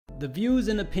The views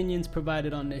and opinions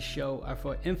provided on this show are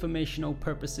for informational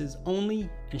purposes only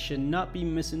and should not be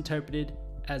misinterpreted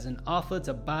as an offer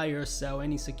to buy or sell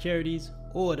any securities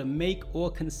or to make or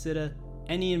consider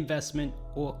any investment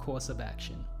or course of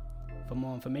action. For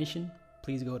more information,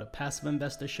 please go to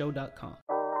passiveinvestorshow.com.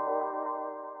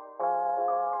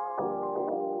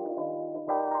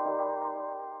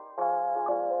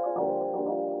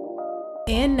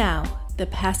 And now, the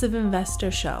Passive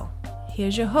Investor Show.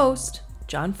 Here's your host,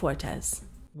 John Fortes.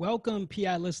 Welcome,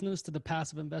 PI listeners, to the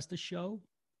Passive Investor Show.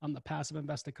 I'm the Passive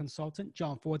Investor Consultant,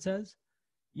 John Fortes,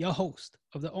 your host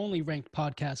of the only ranked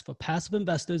podcast for passive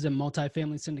investors in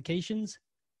multifamily syndications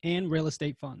and real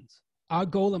estate funds. Our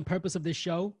goal and purpose of this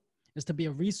show is to be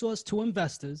a resource to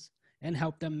investors and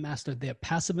help them master their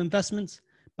passive investments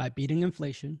by beating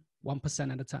inflation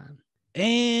 1% at a time.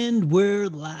 And we're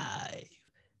live.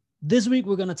 This week,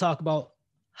 we're going to talk about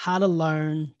how to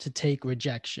learn to take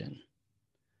rejection.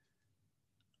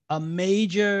 A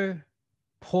major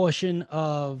portion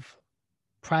of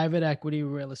private equity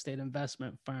real estate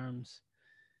investment firms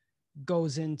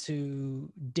goes into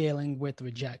dealing with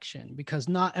rejection because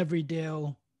not every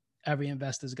deal, every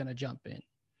investor is going to jump in.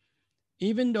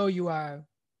 Even though you are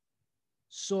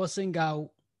sourcing out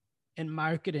and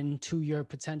marketing to your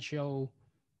potential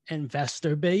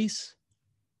investor base,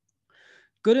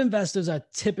 good investors are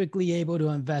typically able to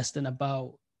invest in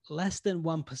about less than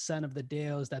 1% of the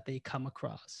deals that they come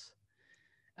across.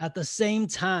 At the same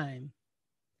time,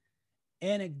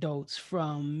 anecdotes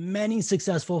from many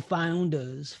successful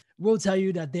founders will tell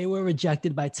you that they were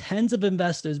rejected by tens of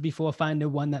investors before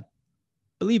finding one that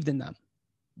believed in them.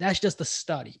 That's just a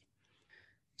study.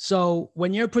 So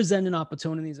when you're presenting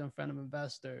opportunities in front of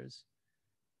investors,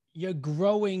 you're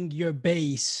growing your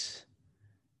base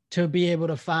to be able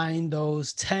to find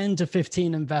those 10 to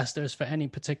 15 investors for any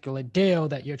particular deal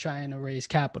that you're trying to raise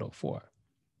capital for.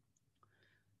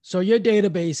 So your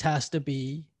database has to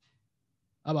be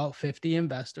about 50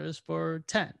 investors for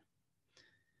 10.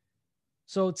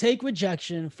 So take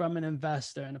rejection from an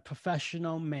investor in a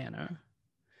professional manner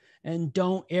and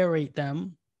don't aerate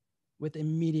them with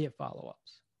immediate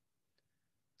follow-ups.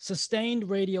 Sustained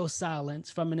radio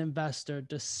silence from an investor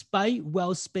despite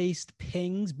well-spaced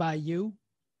pings by you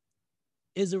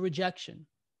is a rejection.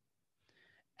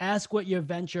 Ask what your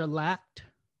venture lacked.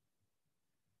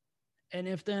 And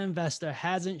if the investor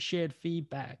hasn't shared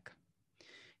feedback,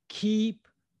 keep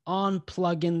on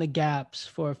plugging the gaps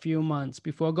for a few months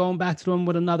before going back to them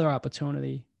with another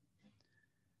opportunity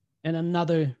and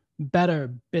another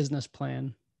better business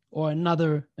plan or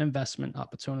another investment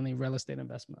opportunity, real estate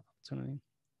investment opportunity.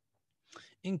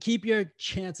 And keep your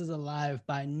chances alive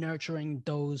by nurturing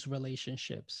those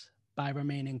relationships, by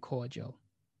remaining cordial.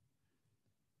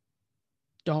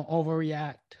 Don't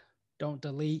overreact. Don't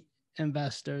delete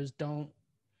investors. Don't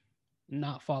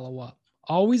not follow up.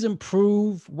 Always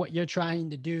improve what you're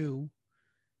trying to do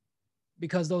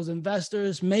because those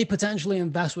investors may potentially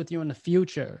invest with you in the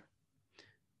future.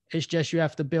 It's just you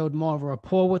have to build more of a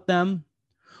rapport with them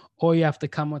or you have to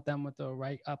come with them with the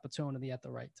right opportunity at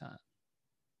the right time.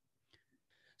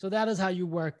 So that is how you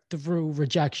work through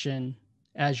rejection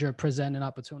as you're presenting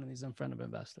opportunities in front of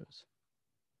investors.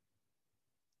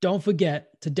 Don't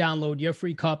forget to download your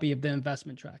free copy of the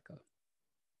investment tracker.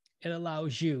 It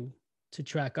allows you to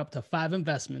track up to 5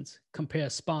 investments, compare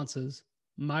sponsors,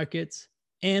 markets,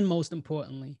 and most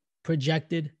importantly,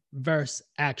 projected versus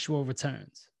actual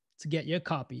returns. To get your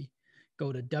copy,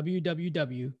 go to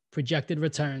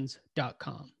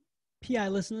www.projectedreturns.com. PI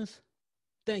listeners,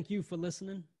 thank you for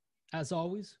listening. As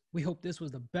always, we hope this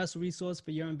was the best resource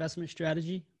for your investment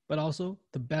strategy, but also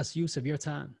the best use of your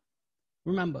time.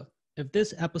 Remember, if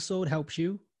this episode helps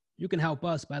you, you can help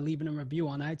us by leaving a review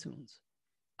on iTunes.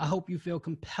 I hope you feel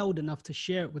compelled enough to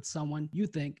share it with someone you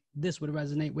think this would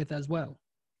resonate with as well.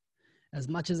 As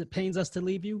much as it pains us to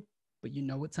leave you, but you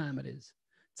know what time it is.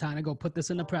 Time to go put this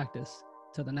into practice.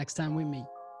 Till the next time we meet.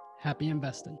 Happy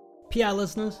investing. PI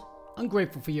listeners, I'm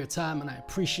grateful for your time and I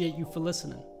appreciate you for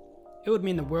listening. It would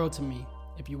mean the world to me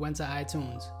if you went to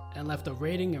iTunes and left a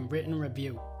rating and written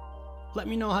review. Let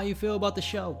me know how you feel about the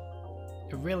show.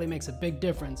 It really makes a big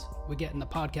difference with getting the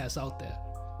podcast out there.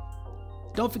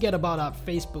 Don't forget about our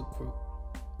Facebook group,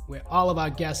 where all of our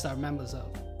guests are members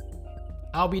of.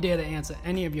 I'll be there to answer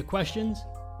any of your questions,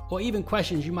 or even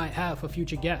questions you might have for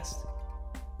future guests.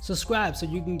 Subscribe so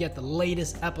you can get the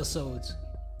latest episodes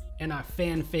and our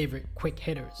fan favorite quick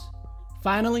hitters.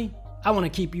 Finally, I want to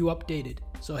keep you updated,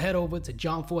 so head over to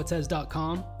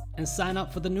johnfortes.com and sign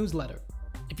up for the newsletter.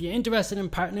 If you're interested in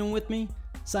partnering with me,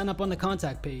 sign up on the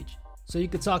contact page so you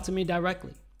can talk to me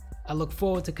directly. I look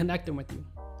forward to connecting with you.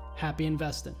 Happy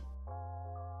investing.